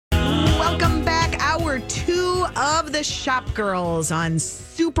of the Shop Girls on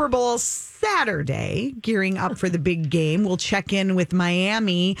Super Bowl Saturday, gearing up for the big game. We'll check in with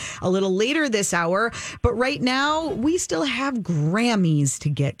Miami a little later this hour. But right now, we still have Grammys to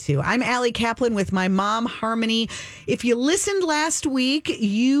get to. I'm Allie Kaplan with my mom, Harmony. If you listened last week,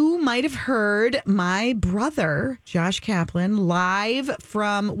 you might have heard my brother, Josh Kaplan, live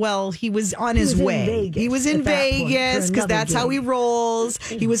from, well, he was on his way. He was in Vegas because that's how he rolls.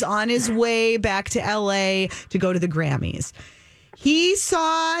 He was on his way back to LA to go to the Grammys. He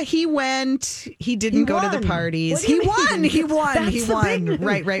went, he didn't go to the parties. He won.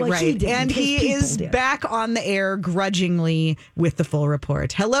 Right. And he is back on the air grudgingly with the full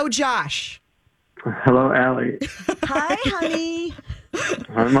report. Hello, Josh. Hello, Allie. Hi, honey.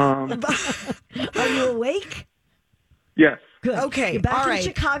 Hi, Mom. Are you awake? Yes. Good. Okay. You're back all in right.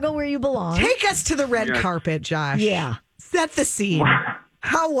 Chicago where you belong. Take us to the red carpet, Josh. Yeah. Set the scene.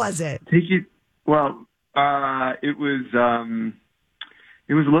 How was it? Well, it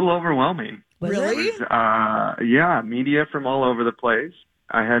was a little overwhelming. Really? It was, media from all over the place.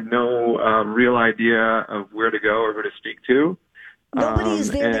 I had no real idea of where to go or who to speak to. Nobody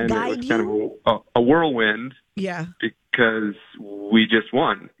is there to guide you. It was kind you? of a whirlwind. Yeah. Because we just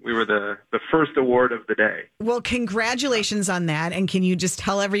won. We were the first award of the day. Well, congratulations on that. And can you just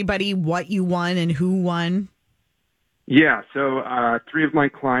tell everybody what you won and who won? Yeah. So 3 of my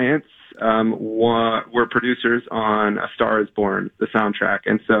clients were producers on A Star Is Born, the soundtrack.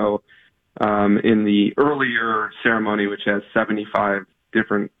 And so in the earlier ceremony, which has 75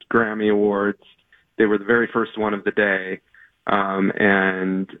 different Grammy Awards, they were the very first one of the day.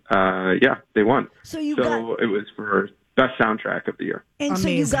 They won. So it was for best soundtrack of the year. And Amazing. So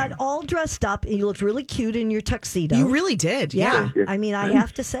you got all dressed up and you looked really cute in your tuxedo. You really did. Yeah. I mean, I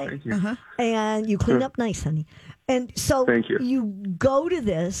have to say. Thank you. Uh-huh. And you clean up nice, honey. And so Thank you. You go to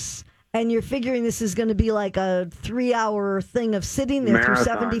this and you're figuring this is going to be like a 3-hour thing of sitting there Marathon. through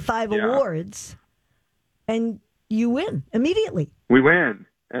 75 awards. And you win immediately. We win.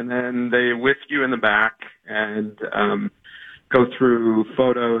 And then they whisk you in the back and go through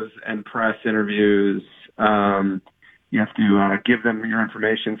photos and press interviews. You have to give them your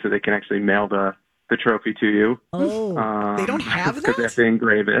information so they can actually mail the trophy to you. Oh, they don't have that? Because they have to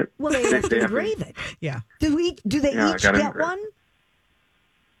engrave it. well, they have to engrave it. Yeah. Do they each get one?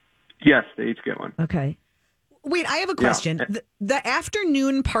 Yes, they each get one. Okay. Wait, I have a question. Yeah. The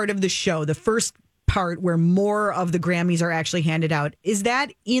afternoon part of the show, the first part where more of the Grammys are actually handed out, is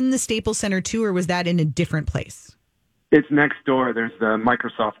that in the Staples Center too, or was that in a different place? It's next door. There's the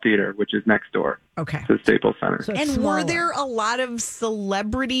Microsoft Theater, which is next door to the Staples Center. So and were there a lot of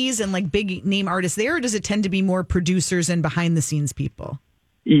celebrities and like big name artists there, or does it tend to be more producers and behind the scenes people?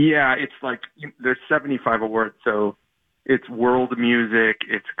 Yeah, it's like there's 75 awards, so it's world music,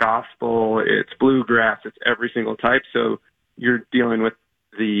 it's gospel, it's bluegrass, it's every single type. So you're dealing with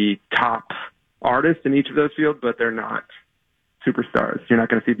the top artists in each of those fields, but they're not superstars. You're not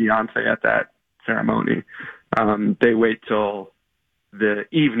going to see Beyonce at that ceremony. They wait till the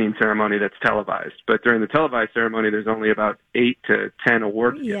evening ceremony that's televised. But during the televised ceremony, there's only about 8 to 10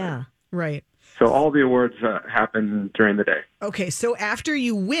 awards. Yeah. Right. So all the awards happen during the day. Okay, so after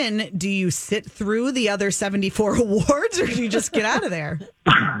you win, do you sit through the other 74 awards, or do you just get out of there?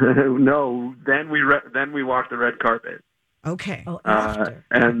 No, then we walk the red carpet. Okay. Oh, after.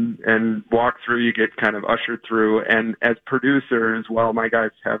 And walk through. You get kind of ushered through. And as producers, while my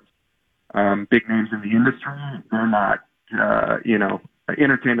guys have big names in the industry, they're not.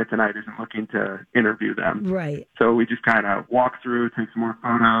 Entertainment Tonight isn't looking to interview them. Right. So we just kind of walk through, take some more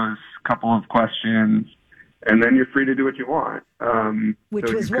photos, couple of questions, and then you're free to do what you want. Which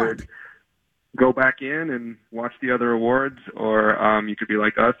so was you what? could go back in and watch the other awards, or you could be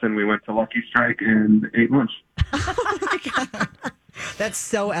like us, and we went to Lucky Strike and ate lunch. Oh my God. That's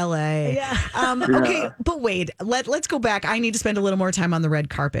so LA. Yeah. Okay, but wait, let's go back. I need to spend a little more time on the red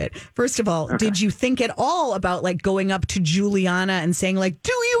carpet. First of all, Did you think at all about like going up to Juliana and saying like,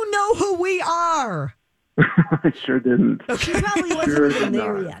 "Do you know who we are?" I sure didn't. She probably wasn't even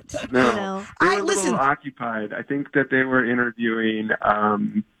there yet. No. You know? They were a little occupied. I think that they were interviewing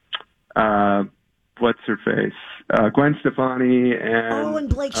what's her face? Gwen Stefani and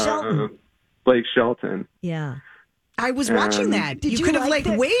Blake Shelton. Blake Shelton. Yeah. I was watching that. You could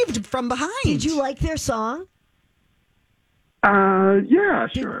have waved from behind. Did you like their song? Yeah,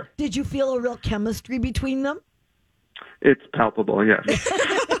 sure. Did you feel a real chemistry between them? It's palpable, yes.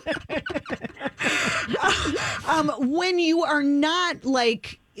 When you are not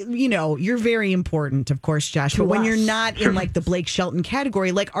like, you're very important, of course, Josh, but when you're not in like the Blake Shelton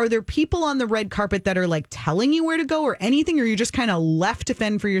category, like, are there people on the red carpet that are like telling you where to go or anything, or you're just kind of left to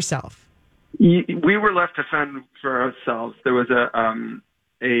fend for yourself? We were left to fend for ourselves. There was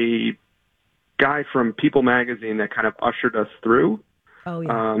a guy from People magazine that kind of ushered us through. Oh,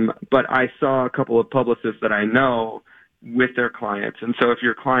 yeah. But I saw a couple of publicists that I know with their clients. And so if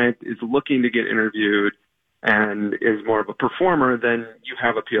your client is looking to get interviewed and is more of a performer, then you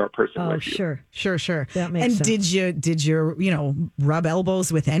have a PR person with you. Sure. That makes and sense. Did you rub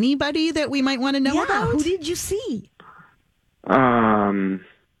elbows with anybody that we might want to know about? Who did you see?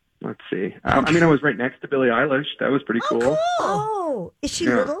 Let's see. I was right next to Billie Eilish. That was pretty cool. Cool. Oh, is she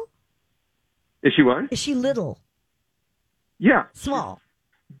little? Is she what? Is she little? Yeah. Small.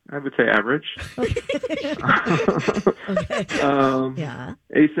 I would say average. Okay. Yeah.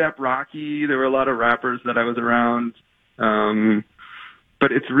 ASAP Rocky. There were a lot of rappers that I was around.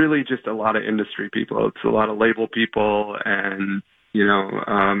 But it's really just a lot of industry people. It's a lot of label people and,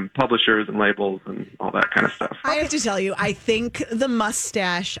 publishers and labels and all that kind of stuff. I have to tell you, I think the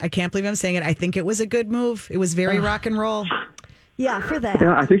mustache, I can't believe I'm saying it, I think it was a good move. It was very rock and roll. Yeah, for that.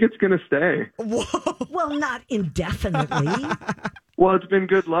 Yeah, I think it's going to stay. Whoa. Well, not indefinitely. Well, it's been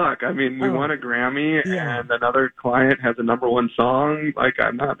good luck. I mean, we won a Grammy, and another client has a number one song. Like,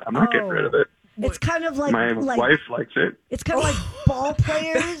 I'm not getting rid of it. It's kind of like my wife likes it. It's kind of like ball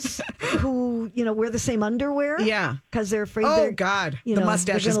players who wear the same underwear. Yeah, because they're afraid. Oh God, the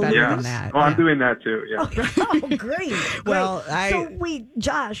mustache is better than that. Well, I'm doing that too. Yeah. Oh, great. Well,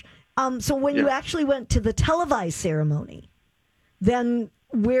 Josh. So when you actually went to the televised ceremony, then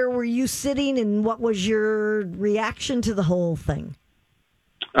where were you sitting, and what was your reaction to the whole thing?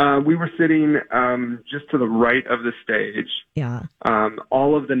 We were sitting just to the right of the stage. Yeah.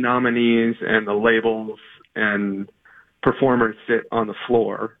 All of the nominees and the labels and performers sit on the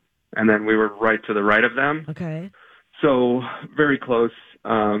floor, and then we were right to the right of them. Okay. So very close.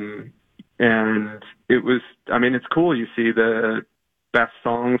 And it was, it's cool. You see the best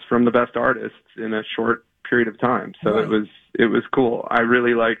songs from the best artists in a short period of time. So it was cool. I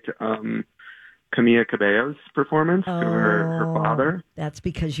really liked Camila Cabello's performance to her father. That's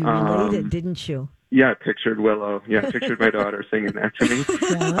because you related, didn't you? Yeah, I pictured Willow. Yeah, I pictured my daughter singing that to me.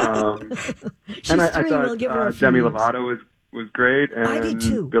 Yeah. And I thought Demi Lovato was great, and I did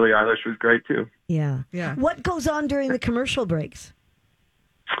too. Billie Eilish was great too. Yeah. What goes on during the commercial breaks?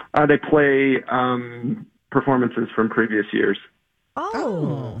 They play performances from previous years.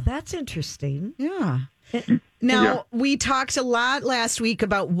 Oh, that's interesting. Yeah. Now, we talked a lot last week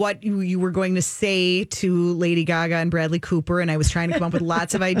about what you were going to say to Lady Gaga and Bradley Cooper, and I was trying to come up with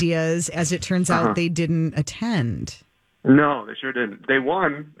lots of ideas. As it turns out, they didn't attend. No, they sure didn't. They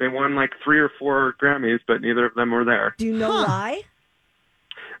won. They won like 3 or 4 Grammys, but neither of them were there. Do you know why?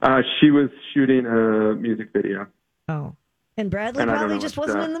 She was shooting a music video. Oh. And Bradley probably just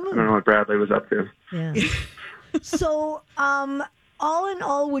wasn't in the mood. I don't know what Bradley was up to. Yeah. So, all in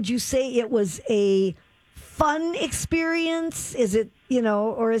all, would you say it was a fun experience? Is it,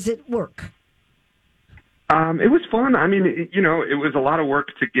 or is it work? It was fun. It was a lot of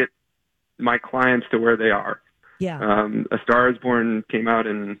work to get my clients to where they are. Yeah. A Star is Born came out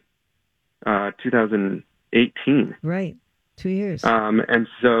in 2018. Right. 2 years. And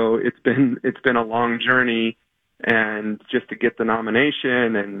so it's been a long journey, and just to get the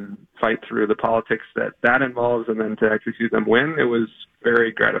nomination and fight through the politics that involves, and then to actually see them win, it was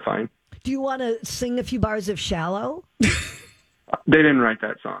very gratifying. Do you want to sing a few bars of Shallow? They didn't write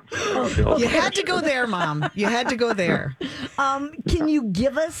that song. So you had to go there, Mom. You had to go there. Can you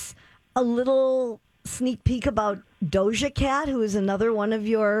give us a little sneak peek about Doja Cat, who is another one of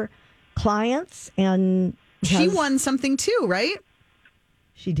your clients? And she won something too, right?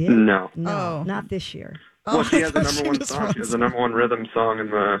 She did? No, not this year. Well, she has the number one song. She has the number one rhythm song in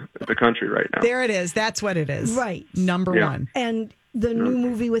the country right now. There it is. That's what it is. Right. Number one. And the new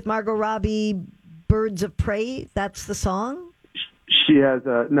movie with Margot Robbie, Birds of Prey, that's the song? She has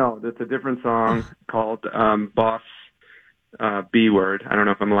that's a different song called Boss B Word. I don't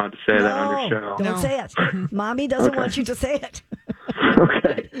know if I'm allowed to say that on your show. Don't say it. Mommy doesn't want you to say it.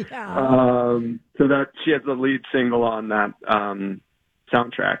 Okay. Yeah. So that she has the lead single on that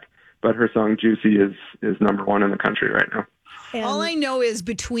soundtrack. But her song "Juicy" is number one in the country right now. And all I know is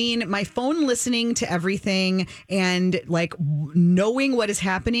between my phone listening to everything and like knowing what is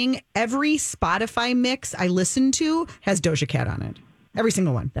happening, every Spotify mix I listen to has Doja Cat on it. Every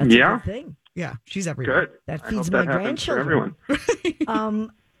single one. That's a good thing. Yeah, she's everywhere. Good. That feeds my grandchildren.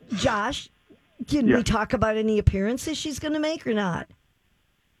 Everyone. Josh, can we talk about any appearances she's going to make or not?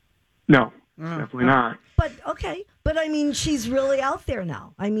 No, definitely not. But okay. But I mean, she's really out there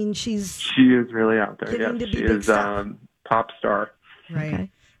now. I mean, she is really out there. Yeah, she is pop star. Right.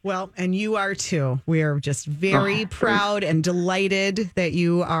 Okay. Well, and you are too. We are just very proud and delighted that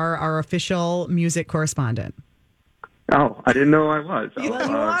you are our official music correspondent. Oh, I didn't know I was. Well, you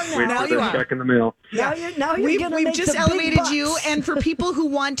are wait now. for the check in the mail. Now you're going to We've make just the elevated big you. bucks. And for people who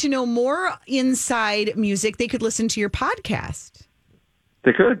want to know more inside music, they could listen to your podcast.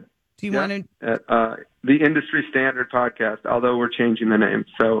 They could. Do you want to? The Industry Standard Podcast, although we're changing the name.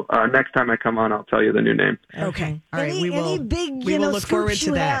 So next time I come on, I'll tell you the new name. Okay. All right. Any big, we will look forward scoops to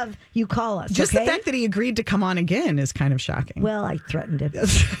you that. have, you call us. Just okay? the fact that he agreed to come on again is kind of shocking. Well, I threatened it.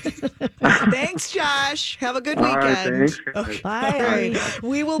 Thanks, Josh. Have a good All right, weekend. thanks. Bye. All right.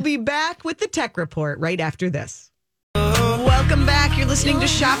 We will be back with the tech report right after this. Welcome back. You're listening to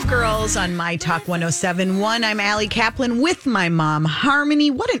Shop Girls on My Talk 107.1. I'm Allie Kaplan with my mom,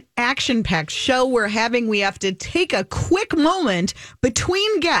 Harmony. What an action-packed show we're having. We have to take a quick moment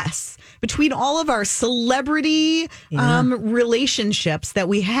between guests, between all of our celebrity relationships that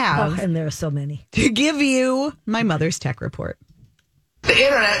we have, And there are so many, to give you my mother's tech report. The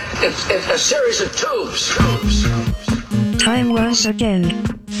internet is a series of tubes. Time once again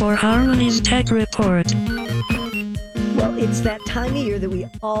for Harmony's Tech Report. Well, it's that time of year that we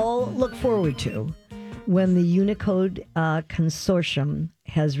all look forward to when the Unicode Consortium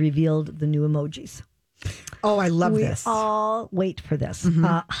has revealed the new emojis. Oh, I love We this. all wait for this.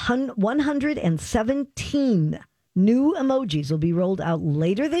 117 new emojis will be rolled out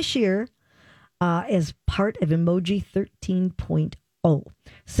later this year as part of Emoji 13.0.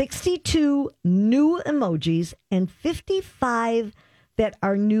 62 new emojis and 55 that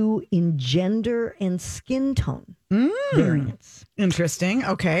are new in gender and skin tone variants. Interesting.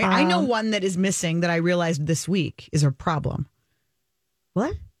 Okay. I know one that is missing that I realized this week is a problem.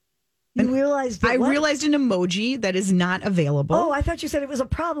 What? You realized I what? realized an emoji that is not available. Oh, I thought you said it was a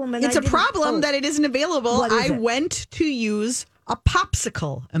problem. And It's a problem that it isn't available. What is I it? went to use a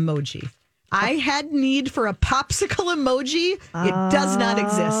popsicle emoji. I had need for a popsicle emoji. It does not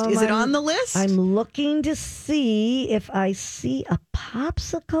exist. Is it on the list? I'm looking to see if I see a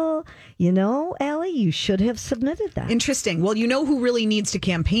popsicle. You know, Allie, you should have submitted that. Interesting. Well, you know who really needs to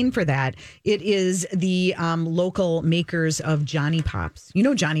campaign for that? It is the local makers of Johnny Pops. You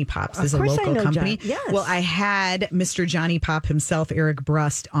know Johnny Pops is a course I local know company. Yes. Well, I had Mr. Johnny Pop himself, Eric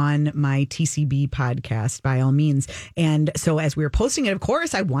Brust, on my TCB podcast, by all means. And so as we were posting it, of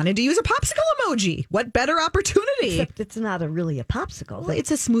course, I wanted to use a popsicle emoji. What better opportunity? Except it's not really a popsicle. Well, it's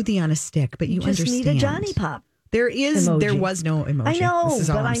a smoothie on a stick, but you just understand. need a Johnny Pop. There emoji. was no emoji. I know, This is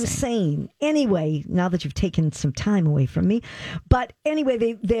all but I'm saying. Anyway, now that you've taken some time away from me. But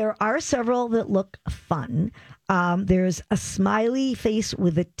anyway, there are several that look fun. There's a smiley face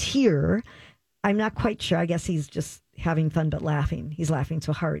with a tear. I'm not quite sure. I guess he's just having fun but laughing. He's laughing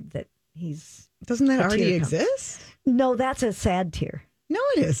so hard that he's... Doesn't that a already tear comes. exist? No, that's a sad tear. No,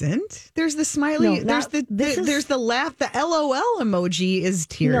 it isn't. There's the smiley. No, there's there's the laugh. The LOL emoji is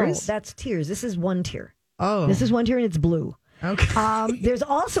tears. No, that's tears. This is one tear. Oh, This is one tear and it's blue. okay. There's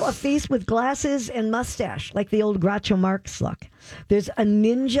also a face with glasses and mustache, like the old Groucho Marx look. There's a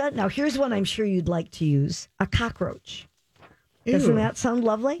ninja. Now, here's one I'm sure you'd like to use. A cockroach. Doesn't Ew. that sound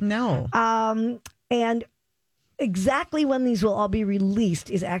lovely? No. And exactly when these will all be released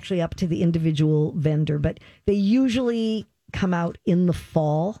is actually up to the individual vendor, but they usually come out in the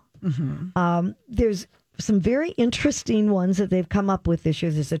fall. There's some very interesting ones that they've come up with this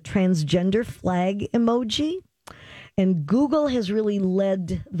year. There's a transgender flag emoji, and Google has really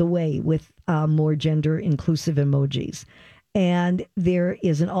led the way with more gender inclusive emojis. And there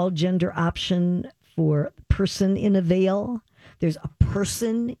is an all gender option for person in a veil. There's a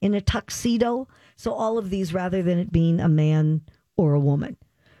person in a tuxedo. So all of these, rather than it being a man or a woman.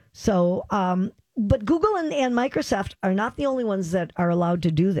 So, but Google and Microsoft are not the only ones that are allowed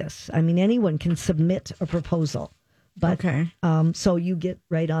to do this. I mean, anyone can submit a proposal. But, Okay. So you get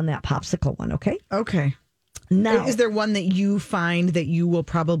right on that popsicle one, okay? Okay. Now, Is there one that you find that you will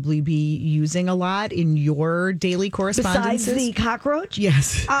probably be using a lot in your daily correspondence? besides the cockroach?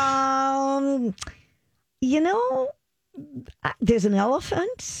 Yes. You know, there's an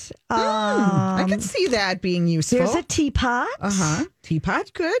elephant. I can see that being useful. There's a teapot.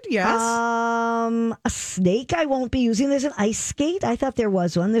 Teapot, good. Yes. A snake I won't be using. There's an ice skate. I thought there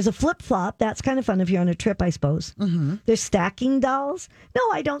was one. There's a flip flop. That's kind of fun if you're on a trip, I suppose. There's stacking dolls. No,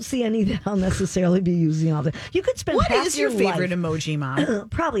 I don't see any that I'll necessarily be using all the. You could spend What half is your favorite life- emoji, Mom?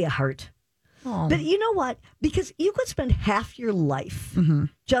 Probably a heart. Oh. But you know what? Because you could spend half your life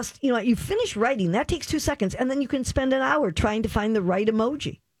just, you finish writing. That takes 2 seconds. And then you can spend an hour trying to find the right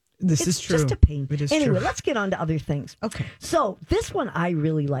emoji. This is true. It's just a pain. It is anyway, true. let's get on to other things. Okay. So this one I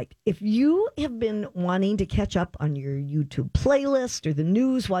really like. If you have been wanting to catch up on your YouTube playlist or the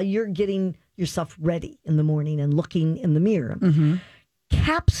news while you're getting yourself ready in the morning and looking in the mirror,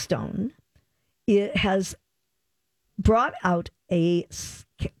 Capstone, it has brought out a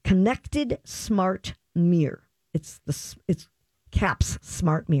connected smart mirror. It's Cap's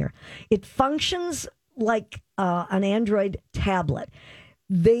smart mirror. It functions like an Android tablet.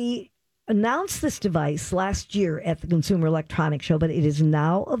 They announced this device last year at the Consumer Electronics Show, but it is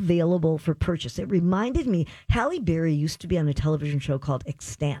now available for purchase. It reminded me, Halle Berry used to be on a television show called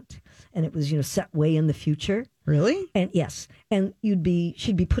Extant, and it was, set way in the future. Really? And yes, and she'd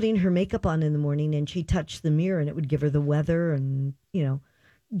be putting her makeup on in the morning, and she'd touch the mirror, and it would give her the weather, and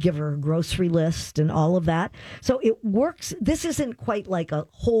give her a grocery list and all of that. So it works. This isn't quite like a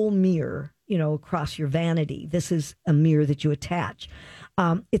whole mirror, across your vanity. This is a mirror that you attach.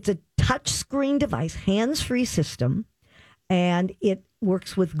 It's a touch screen device, hands-free system, and it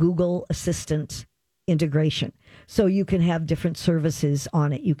works with Google Assistant integration. So you can have different services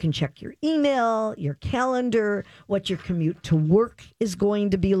on it. You can check your email, your calendar, what your commute to work is going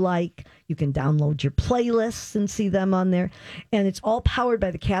to be like. You can download your playlists and see them on there. And it's all powered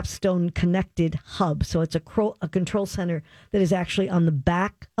by the Capstone Connected Hub. So it's a control center that is actually on the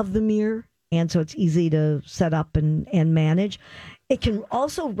back of the mirror. And so it's easy to set up and manage. It can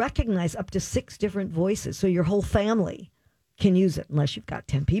also recognize up to 6 different voices. So your whole family can use it. Unless you've got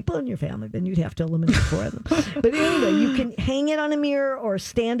 10 people in your family, then you'd have to eliminate 4 of them. But anyway, you can hang it on a mirror or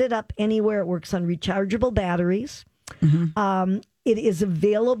stand it up anywhere. It works on rechargeable batteries. It is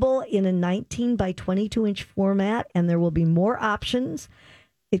available in a 19 by 22 inch format, and there will be more options.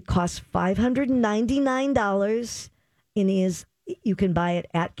 It costs $599 and you can buy it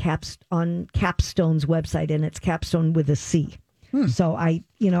at on Capstone's website, and it's Capstone with a C. So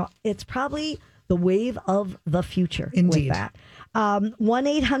it's probably the wave of the future. Indeed. With that.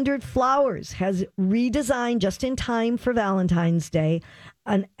 1-800-Flowers has redesigned just in time for Valentine's Day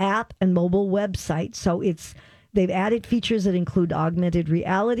an app and mobile website. So they've added features that include augmented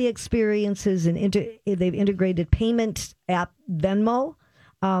reality experiences, and they've integrated payment app Venmo.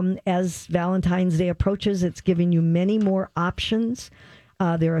 As Valentine's Day approaches, it's giving you many more options.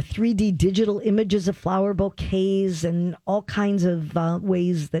 There are 3D digital images of flower bouquets and all kinds of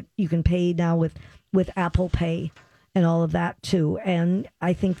ways that you can pay now with Apple Pay and all of that too. And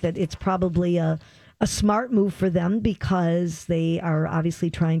I think that it's probably a smart move for them because they are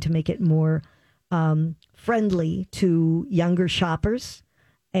obviously trying to make it more friendly to younger shoppers,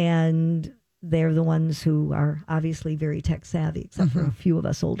 and they're the ones who are obviously very tech savvy, except for a few of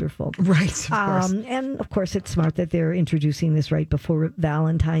us older folk. Right, of course. And of course, it's smart that they're introducing this right before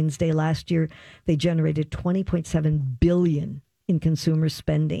Valentine's Day. Last year, they generated $20.7 billion in consumer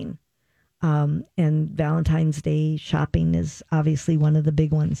spending. And Valentine's Day shopping is obviously one of the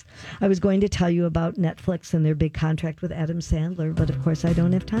big ones. I was going to tell you about Netflix and their big contract with Adam Sandler, but of course I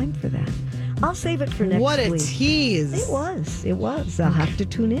don't have time for that. I'll save it for next week. What a tease. It was. I'll have to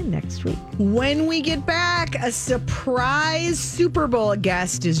tune in next week. When we get back, a surprise Super Bowl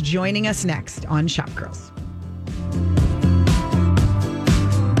guest is joining us next on Shop Girls.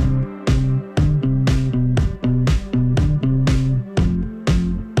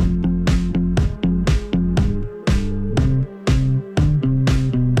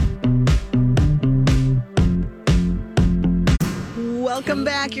 Welcome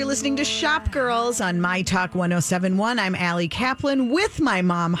back. You're listening to Shop Girls on My Talk 1071. I'm Allie Kaplan with my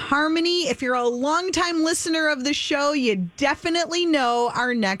mom, Harmony. If you're a longtime listener of the show, you definitely know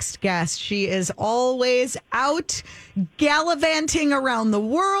our next guest. She is always out gallivanting around the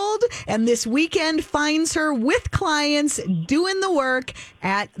world, and this weekend finds her with clients doing the work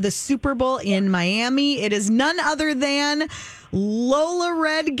at the Super Bowl in Miami. It is none other than Lola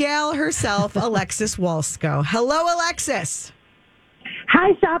Red Gal herself, Alexis Walsko. Hello, Alexis.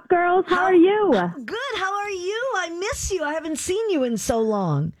 Hi, Shop Girls. How are you? Good. How are you? I miss you. I haven't seen you in so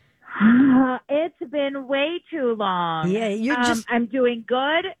long. It's been way too long. Yeah, you're I'm doing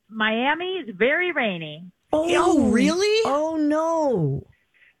good. Miami is very rainy. Oh, really? Oh, no.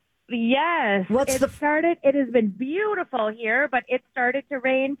 Yes. It has been beautiful here, but it started to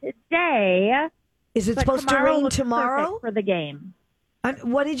rain today. Is it supposed to rain looks tomorrow? perfect for the game?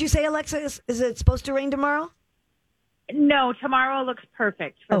 What did you say, Alexis? Is it supposed to rain tomorrow? No, tomorrow looks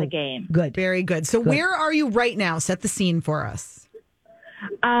perfect for the game. Good. Very good. So where are you right now? Set the scene for us.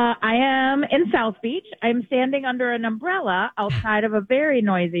 I am in South Beach. I'm standing under an umbrella outside of a very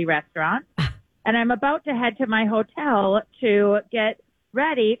noisy restaurant, and I'm about to head to my hotel to get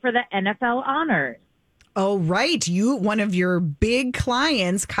ready for the NFL honors. Oh, right. One of your big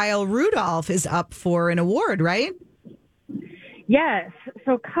clients, Kyle Rudolph, is up for an award, right? Yes.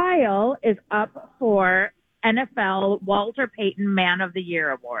 So Kyle is up for NFL Walter Payton Man of the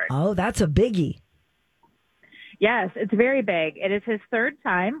Year Award. Oh, that's a biggie. Yes, it's very big. It is his third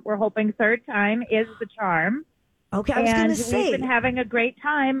time. We're hoping third time is the charm. Okay, I was going to say. We've been having a great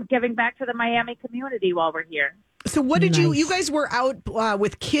time giving back to the Miami community while we're here. So what did you guys were out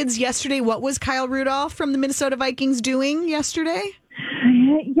with kids yesterday. What was Kyle Rudolph from the Minnesota Vikings doing yesterday?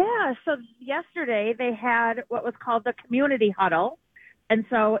 Yeah, so yesterday they had what was called the community huddle. And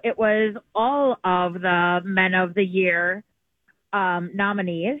so it was all of the Men of the Year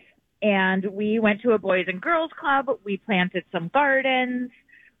nominees. And we went to a Boys and Girls Club. We planted some gardens.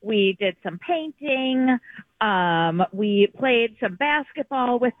 We did some painting. We played some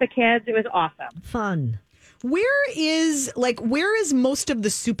basketball with the kids. It was awesome. Fun. Where is most of the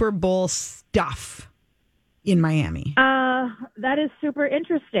Super Bowl stuff in Miami? That is super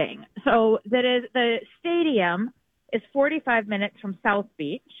interesting. So the stadium is 45 minutes from South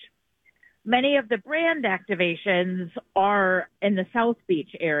Beach. Many of the brand activations are in the South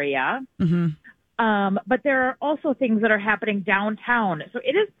Beach area. Mm-hmm. But there are also things that are happening downtown. So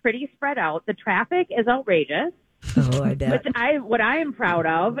it is pretty spread out. The traffic is outrageous. Oh, I bet. What I am proud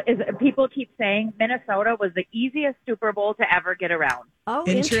of is people keep saying Minnesota was the easiest Super Bowl to ever get around. Oh,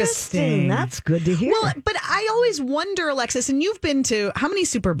 interesting. That's good to hear. Well, but I always wonder, Alexis, and you've been to how many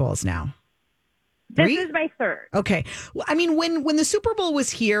Super Bowls now? This is my third. Okay. Well, I mean, when the Super Bowl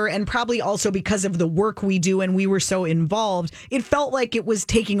was here, and probably also because of the work we do and we were so involved, it felt like it was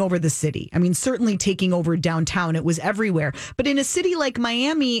taking over the city. I mean, certainly taking over downtown. It was everywhere. But in a city like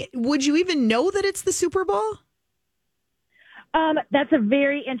Miami, would you even know that it's the Super Bowl? That's a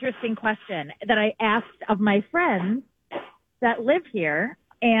very interesting question that I asked of my friends that live here.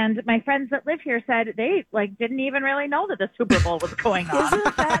 And my friends that live here said they didn't even really know that the Super Bowl was going on.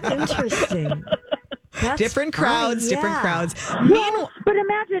 Isn't that interesting? Different crowds, different crowds. Well, but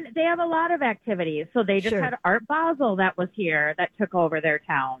imagine they have a lot of activities. So they just had Art Basel that was here that took over their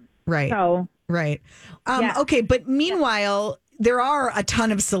town. Right. So right. Okay, but meanwhile, there are a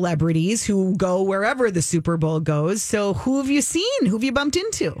ton of celebrities who go wherever the Super Bowl goes. So who have you seen? Who have you bumped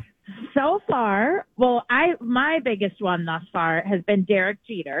into? So far, my biggest one thus far has been Derek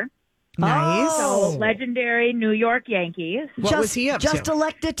Jeter. Nice. So legendary New York Yankees. What was he up to? Just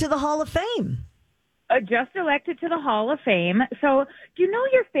elected to the Hall of Fame. Just elected to the Hall of Fame. So do you know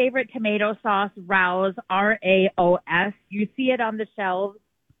your favorite tomato sauce, Rao's, Raos? You see it on the shelves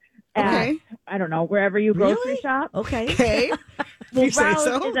at, I don't know, wherever you grocery shop. Okay. Well, you say Rao's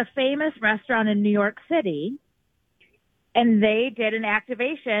so? is a famous restaurant in New York City. And they did an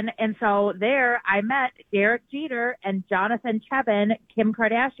activation. And so there I met Derek Jeter and Jonathan Cheban, Kim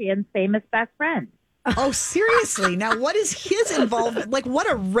Kardashian's famous best friend. Oh, seriously? Now, what is his involvement? Like, what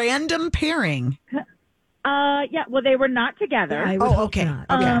a random pairing. Yeah, well, they were not together. Okay.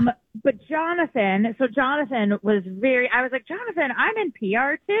 But Jonathan was I was like, Jonathan, I'm in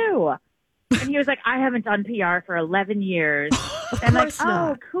PR too. And he was like, I haven't done PR for 11 years. And I'm like,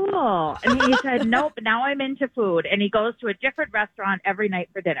 oh, cool. And he said, nope, now I'm into food. And he goes to a different restaurant every night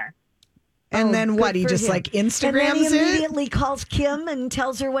for dinner. And then what? He just Instagrams and then he it? immediately calls Kim and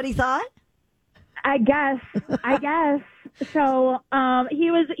tells her what he thought? I guess. So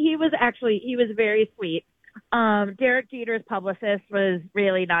he was very sweet. Derek Jeter's publicist was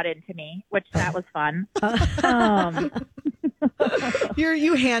really not into me, which that was fun.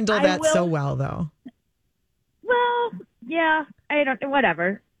 You handle that so well, though. Well, yeah, I don't.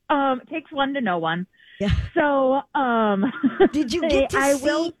 Whatever. Takes one to know one. Yeah. So, did you get to I see?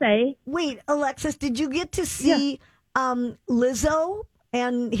 will say. Wait, Alexis, did you get to see Lizzo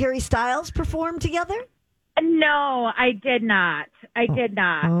and Harry Styles perform together? No, I did not.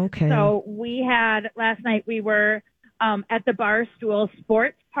 Okay. So last night we were at the Barstool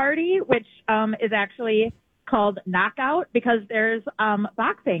Sports Party, which is actually called Knockout because there's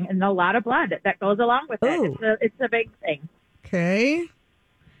boxing and a lot of blood that goes along with it. It's a big thing. Okay.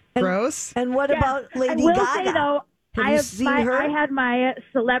 Gross. And what about Lady I will Gaga? say, though, I had my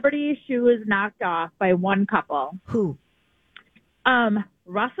celebrity shoes knocked off by one couple. Who?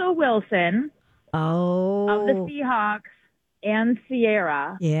 Russell Wilson of the Seahawks and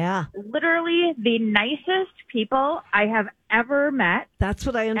Sierra. Yeah. Literally the nicest people I have ever met. That's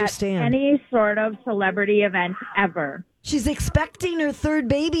what I understand. At any sort of celebrity event ever. She's expecting her third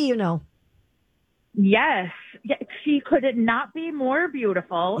baby, you know. Yes. She could not be more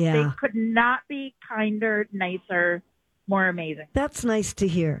beautiful. Yeah. They could not be kinder, nicer, more amazing. That's nice to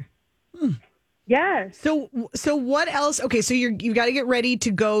hear. Yes. So what else? Okay, so you got to get ready to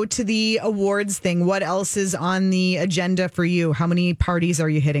go to the awards thing. What else is on the agenda for you? How many parties are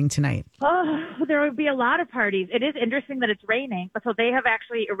you hitting tonight? Oh, there will be a lot of parties. It is interesting that it's raining, but so they have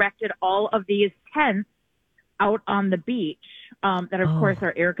actually erected all of these tents out on the beach that, of course,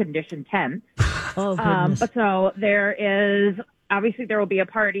 are air-conditioned tents. Oh, goodness. But so there will be a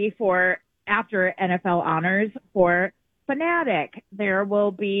party for after NFL honors for Fanatic. There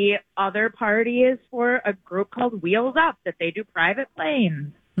will be other parties for a group called Wheels Up that they do private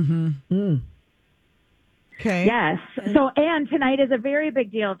planes. Mm-hmm. Okay. Yes. So, and tonight is a very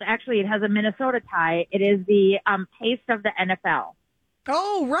big deal. It has a Minnesota tie. It is the Taste of the NFL.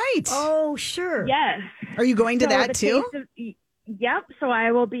 Oh, right. Oh, sure. Yes. Are you going to that the too? Yep. So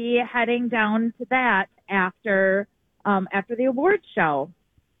I will be heading down to that after the awards show.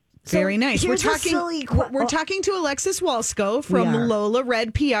 Very nice. We're here's a silly talking to Alexis Walsko from Lola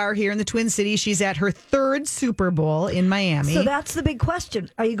Red PR here in the Twin Cities. She's at her 3rd Super Bowl in Miami. So that's the big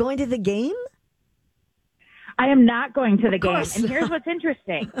question. Are you going to the game? I am not going to the game. course. And here's what's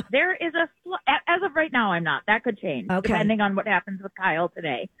interesting. There is as of right now, I'm not. That could change depending on what happens with Kyle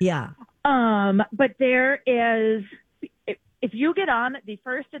today. Yeah. But there is, if you get on the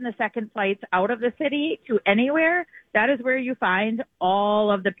first and the second flights out of the city to anywhere, that is where you find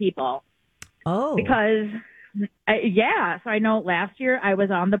all of the people. Oh. Because, so I know last year I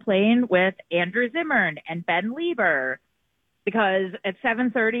was on the plane with Andrew Zimmern and Ben Lieber because at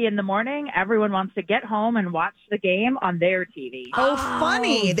 7:30 in the morning, everyone wants to get home and watch the game on their TV. Oh,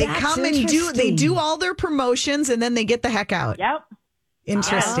 funny. They come and do all their promotions and then they get the heck out. Yep.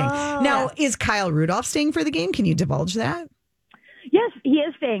 Interesting. Now, is Kyle Rudolph staying for the game? Can you divulge that? Yes, he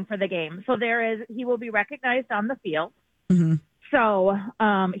is staying for the game. So he will be recognized on the field. Mm-hmm. So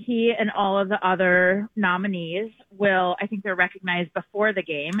he and all of the other nominees I think they're recognized before the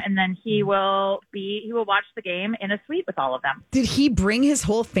game, and then he will watch the game in a suite with all of them. Did he bring his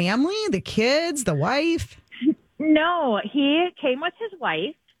whole family, the kids, the wife? No, he came with his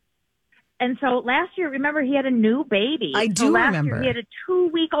wife. And so last year, remember, he had a new baby. I do remember. Year, he had a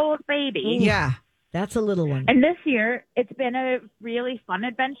 2-week-old baby. Yeah. That's a little one. And this year, it's been a really fun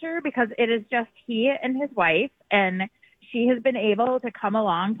adventure because it is just he and his wife, and she has been able to come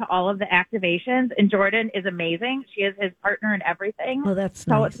along to all of the activations. And Jordan is amazing. She is his partner in everything. Oh, that's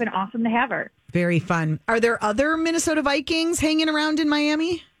nice. So it's been awesome to have her. Very fun. Are there other Minnesota Vikings hanging around in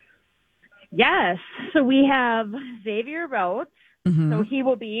Miami? Yes. So we have Xavier Rhodes. Mm-hmm. So he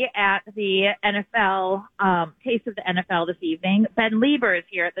will be at the NFL, Taste of the NFL this evening. Ben Lieber is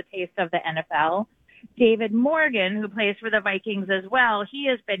here at the Taste of the NFL. David Morgan, who plays for the Vikings as well, he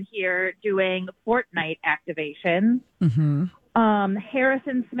has been here doing Fortnite activations. Mm-hmm.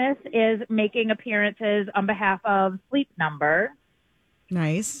 Harrison Smith is making appearances on behalf of Sleep Number.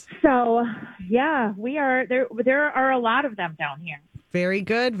 Nice. So, yeah, we are there. There are a lot of them down here. Very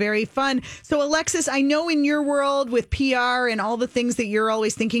good. Very fun. So, Alexis, I know in your world with PR and all the things that you're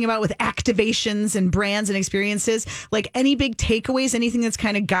always thinking about with activations and brands and experiences, like any big takeaways, anything that's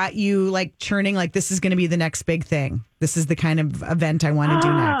kind of got you like churning, like this is going to be the next big thing. This is the kind of event I want to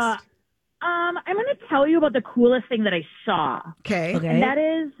do next. I'm going to tell you about the coolest thing that I saw. Okay. And that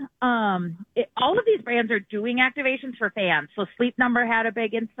is all of these brands are doing activations for fans. So Sleep Number had a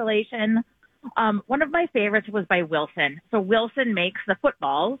big installation. One of my favorites was by Wilson. So Wilson makes the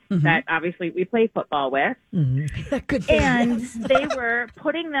footballs that obviously we play football with. Mm-hmm. Good thing, and yes. They were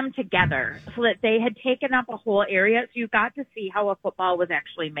putting them together so that they had taken up a whole area. So you got to see how a football was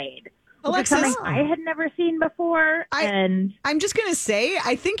actually made. Alexis, something I had never seen before. I'm just going to say,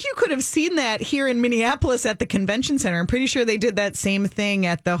 I think you could have seen that here in Minneapolis at the convention center. I'm pretty sure they did that same thing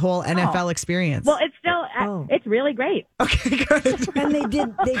at the whole NFL experience. Well, it's still, it's really great. Okay, good. And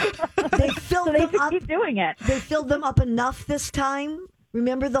they filled so they them up. Keep doing it. They filled them up enough this time.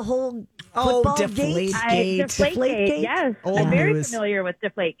 Remember the whole football Deflategate. Deflategate, yes. I'm very familiar with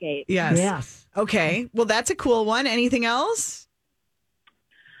Deflategate. Yes. Okay. Well, that's a cool one. Anything else?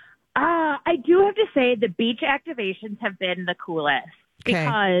 I do have to say the beach activations have been the coolest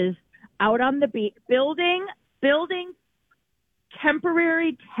because out on the beach, building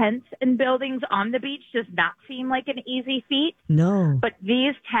temporary tents and buildings on the beach does not seem like an easy feat. No. But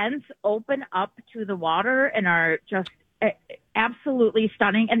these tents open up to the water and are just absolutely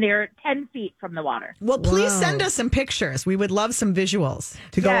stunning, and they're 10 feet from the water. Well, please send us some pictures. We would love some visuals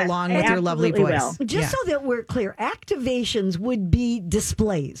to go along with your lovely voice. Will. Just so that we're clear, activations would be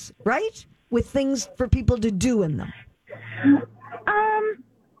displays, right? With things for people to do in them.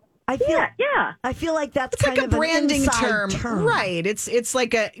 I feel like that's it's kind like a of branding an term. Right. It's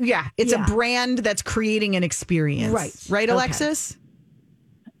like a brand that's creating an experience. Right, Okay. Alexis?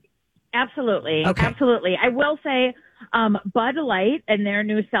 Absolutely. Okay. Absolutely. I will say Bud Light and their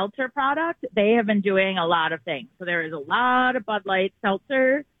new seltzer product, they have been doing a lot of things. So there is a lot of Bud Light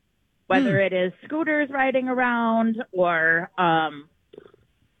seltzer, whether it is scooters riding around or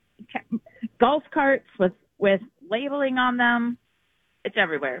golf carts with labeling on them. It's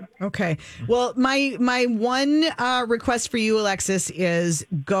everywhere. Okay. Well, my one request for you, Alexis, is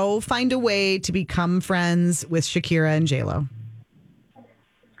go find a way to become friends with Shakira and J-Lo.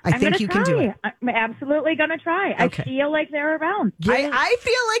 I think you can do it. I'm absolutely going to try. Okay. I feel like they're around. I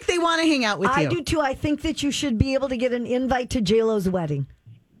feel like they want to hang out with you. I do too. I think that you should be able to get an invite to J-Lo's wedding.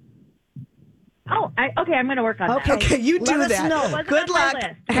 Oh, okay. I'm going to work on that. Okay, you do Let us that. know. It wasn't Good on my luck. list.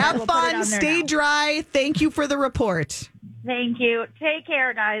 Have We'll put it fun. on there Stay now. dry. Thank you for the report. Thank you. Take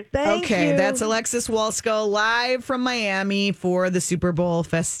care, guys. Thank you. That's Alexis Walsko live from Miami for the Super Bowl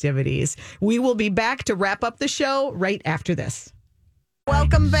festivities. We will be back to wrap up the show right after this.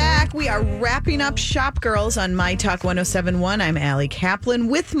 Welcome back. We are wrapping up Shop Girls on My Talk 107.1. I'm Allie Kaplan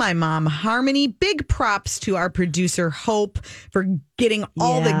with my mom, Harmony. Big props to our producer, Hope, for getting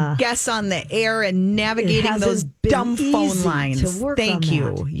all the guests on the air and navigating those dumb phone lines. Thank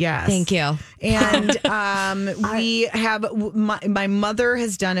you. Yes. Thank you. And we have, my mother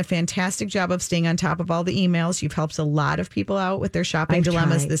has done a fantastic job of staying on top of all the emails. You've helped a lot of people out with their shopping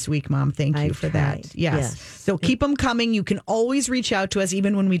dilemmas this week, Mom. Thank you for that. Yes. So keep them coming. You can always reach out to us,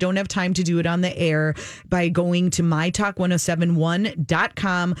 even when we don't have time to do it on the air, by going to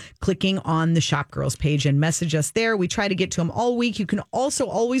mytalk1071.com, clicking on the Shop Girls page and message us there. We try to get to them all week. You can also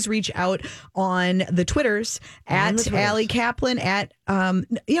always reach out on the Twitters at Allie Kaplan, at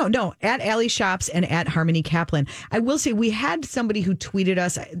Allie Shops and at Harmony Kaplan. I will say we had somebody who tweeted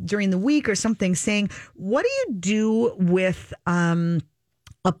us during the week or something saying, what do you do with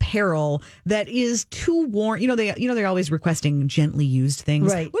apparel that is too worn? They're always requesting gently used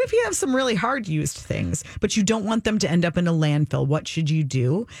things. Right. What if you have some really hard used things, but you don't want them to end up in a landfill? What should you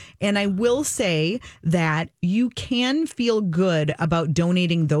do? And I will say that you can feel good about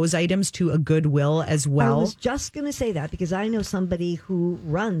donating those items to a Goodwill as well. I was just going to say that because I know somebody who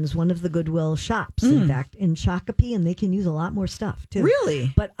runs one of the Goodwill shops, in fact, in Shakopee, and they can use a lot more stuff too.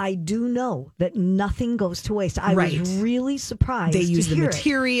 Really? But I do know that nothing goes to waste. I was really surprised. They use the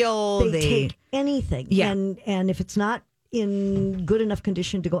material. They take anything. Yeah. And if it's not in good enough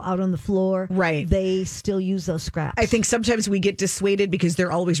condition to go out on the floor, right, they still use those scraps. I think sometimes we get dissuaded because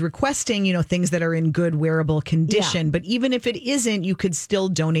they're always requesting, things that are in good wearable condition. Yeah. But even if it isn't, you could still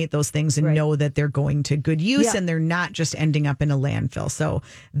donate those things and know that they're going to good use and they're not just ending up in a landfill. So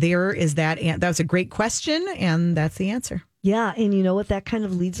there is that. That was a great question, and that's the answer. Yeah, and you know what that kind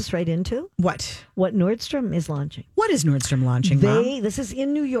of leads us right into? What Nordstrom is launching. What is Nordstrom launching, Mom? This is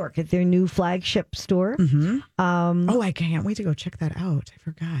in New York at their new flagship store. Mm-hmm. I can't wait to go check that out. I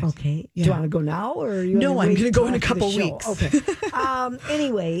forgot. Okay. Yeah. Do you want to go now? Or you no, I'm going to go in a couple weeks. Okay.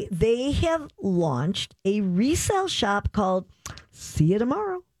 Anyway, they have launched a resale shop called See You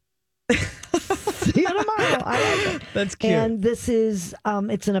Tomorrow. See you tomorrow. I like it. That's cute. And this is,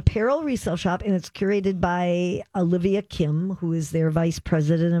 it's an apparel resale shop, and it's curated by Olivia Kim, who is their vice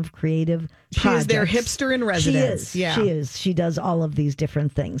president of creative projects. She is their hipster in residence. She is. She does all of these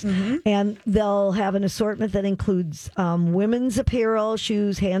different things. Mm-hmm. And they'll have an assortment that includes women's apparel,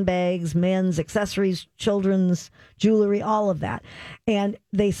 shoes, handbags, men's accessories, children's jewelry, all of that. And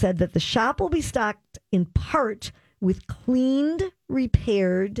they said that the shop will be stocked in part with cleaned,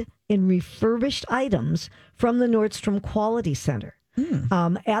 repaired, and refurbished items from the Nordstrom Quality Center.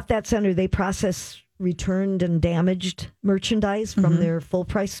 At that center, they process returned and damaged merchandise from their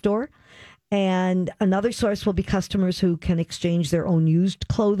full-price store. And another source will be customers who can exchange their own used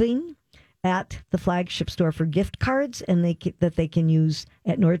clothing at the flagship store for gift cards, and that they can use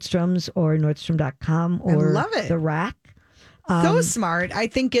at Nordstrom's or Nordstrom.com or the Rack. So smart. I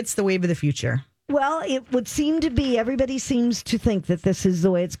think it's the wave of the future. Well, it would seem to be, everybody seems to think that this is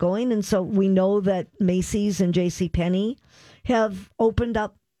the way it's going. And so we know that Macy's and JCPenney have opened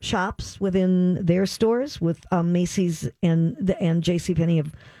up shops within their stores with Macy's and JCPenney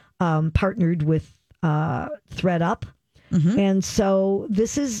have partnered with ThreadUp. Mm-hmm. And so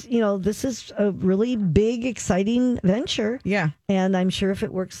this is a really big, exciting venture. Yeah. And I'm sure if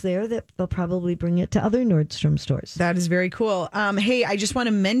it works there, that they'll probably bring it to other Nordstrom stores. That is very cool. Hey, I just want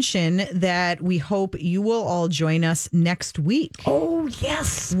to mention that we hope you will all join us next week. Oh,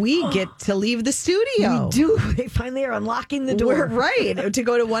 yes. We get to leave the studio. We do. They finally are unlocking the door. Right. To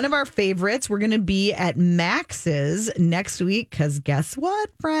go to one of our favorites. We're going to be at Max's next week because guess what,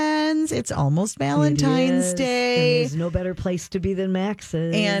 friends? It's almost Valentine's Day. And there's no better place to be than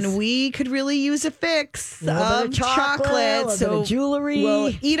Max's. And we could really use a fix of chocolate. So the jewelry.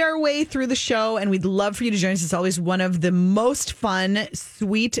 We'll eat our way through the show, and we'd love for you to join us. It's always one of the most fun,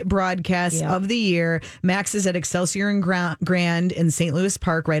 sweet broadcasts of the year. Max is at Excelsior and Grand in St. Louis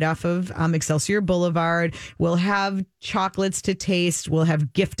Park, right off of Excelsior Boulevard. We'll have chocolates to taste. We'll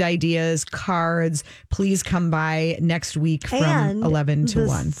have gift ideas, cards. Please come by next week from 11 to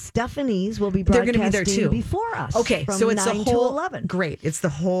 1. Stephanies will be They're broadcasting going to be there too before us. Okay, from so it's 9 the whole to 11. Great. It's the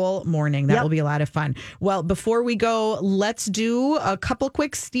whole morning. That will be a lot of fun. Well, before we go, let's do a couple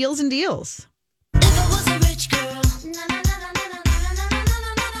quick steals and deals. If I was a rich girl, na na na na na na na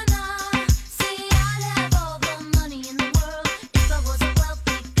na na na. See, I'd have all the money in the world if I was a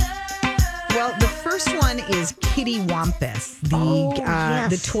wealthy girl. Well, the first one is Kitty Wampus,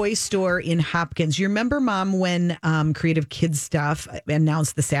 the toy store in Hopkins. You remember, Mom, when Creative Kids Stuff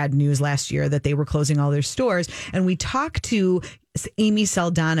announced the sad news last year that they were closing all their stores, and we talked to Amy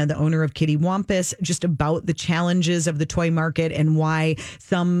Saldana, the owner of Kitty Wampus, just about the challenges of the toy market and why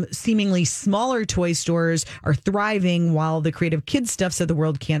some seemingly smaller toy stores are thriving while the Creative Kids Stuffs of the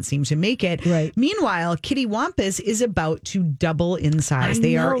world can't seem to make it. Right. Meanwhile, Kitty Wampus is about to double in size.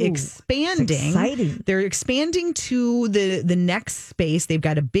 They are expanding. It's exciting. They're expanding to the next space. They've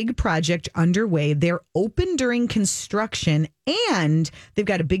got a big project underway. They're open during construction, and they've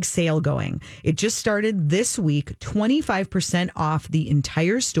got a big sale going. It just started this week, 25% off the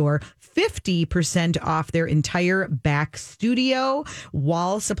entire store, 50% off their entire back studio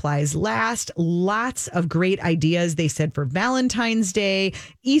while supplies last. Lots of great ideas, they said, for Valentine's Day,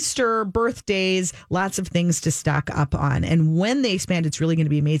 Easter, birthdays, lots of things to stock up on. And when they expand, it's really going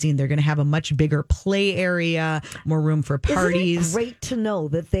to be amazing. They're going to have a much bigger play area, more room for parties. Isn't it great to know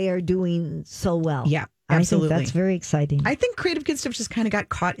that they are doing so well? Yeah. Absolutely. I think that's very exciting. I think Creative Kids Stuff just kind of got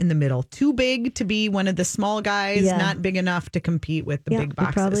caught in the middle. Too big to be one of the small guys, not big enough to compete with the big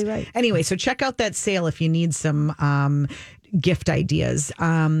boxes. You're probably right. Anyway, so check out that sale if you need some gift ideas.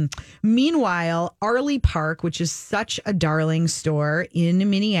 Meanwhile, Arley Park, which is such a darling store in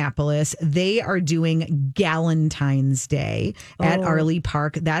Minneapolis, they are doing Galentine's Day at Arley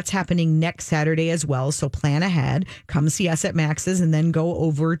Park. That's happening next Saturday as well. So plan ahead. Come see us at Max's and then go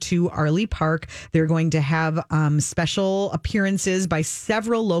over to Arley Park. They're going to have special appearances by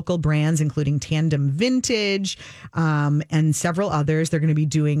several local brands, including Tandem Vintage and several others. They're going to be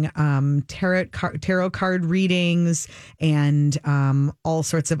doing tarot card readings and all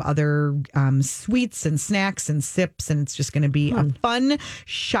sorts of other sweets and snacks and sips. And it's just going to be a fun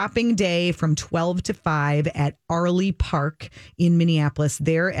shopping day from 12 to 5 at Arley Park in Minneapolis.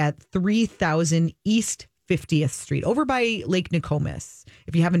 They're at 3000 East 50th Street over by Lake Nokomis.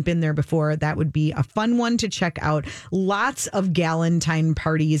 If you haven't been there before, that would be a fun one to check out. Lots of Galentine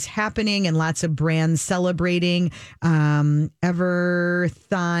parties happening and lots of brands celebrating.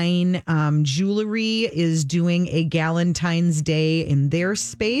 Everthine Jewelry is doing a Galentine's Day in their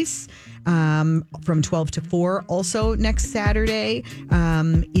space from 12 to 4. Also next Saturday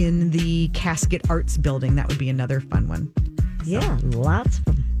in the Casket Arts Building. That would be another fun one. Yeah, lots of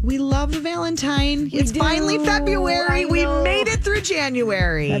them. We love Valentine. It's finally February. We made it through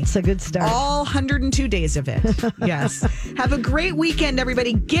January. That's a good start. All 102 days of it. Yes. Have a great weekend,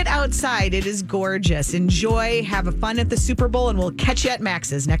 everybody. Get outside. It is gorgeous. Enjoy. Have a fun at the Super Bowl, and we'll catch you at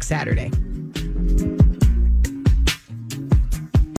Max's next Saturday.